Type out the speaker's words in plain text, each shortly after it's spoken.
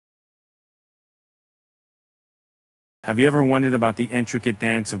Have you ever wondered about the intricate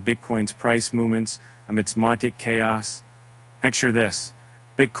dance of Bitcoin's price movements amidst market chaos? Picture this: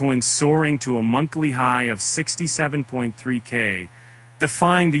 Bitcoin soaring to a monthly high of 67.3K,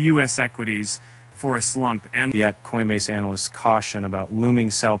 defying the U.S. equities for a slump. And yet Coinbase analysts caution about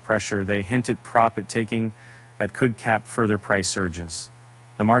looming sell pressure. They hint at profit-taking that could cap further price surges.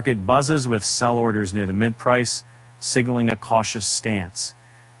 The market buzzes with sell orders near the mid-price, signaling a cautious stance.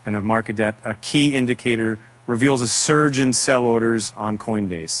 And the market depth, a key indicator, reveals a surge in sell orders on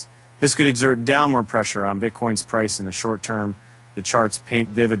Coinbase. This could exert downward pressure on Bitcoin's price in the short term. The charts paint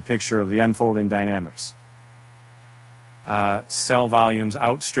a vivid picture of the unfolding dynamics. Sell volumes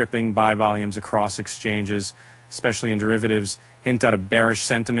outstripping buy volumes across exchanges, especially in derivatives, hint at a bearish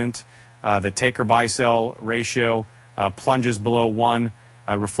sentiment. The take-or-buy-sell ratio plunges below 1,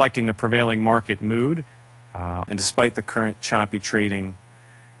 reflecting the prevailing market mood. And despite the current choppy trading,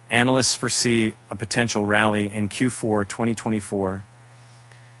 analysts foresee a potential rally in Q4 2024,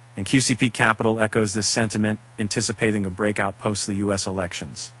 and QCP Capital echoes this sentiment, anticipating a breakout post the U.S.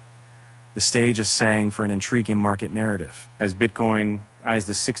 elections. The stage is setting for an intriguing market narrative. As Bitcoin eyes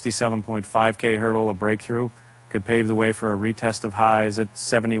the 67.5K hurdle, a breakthrough could pave the way for a retest of highs at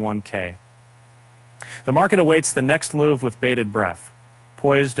 71K. The market awaits the next move with bated breath,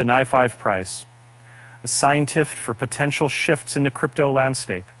 poised an I-5 price, a sign tiff for potential shifts in the crypto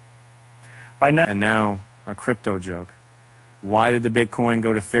landscape. And now, a crypto joke. Why did the Bitcoin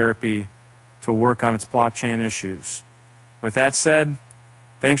go to therapy to work on its blockchain issues? With that said,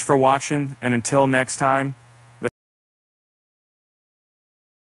 thanks for watching, and until next time,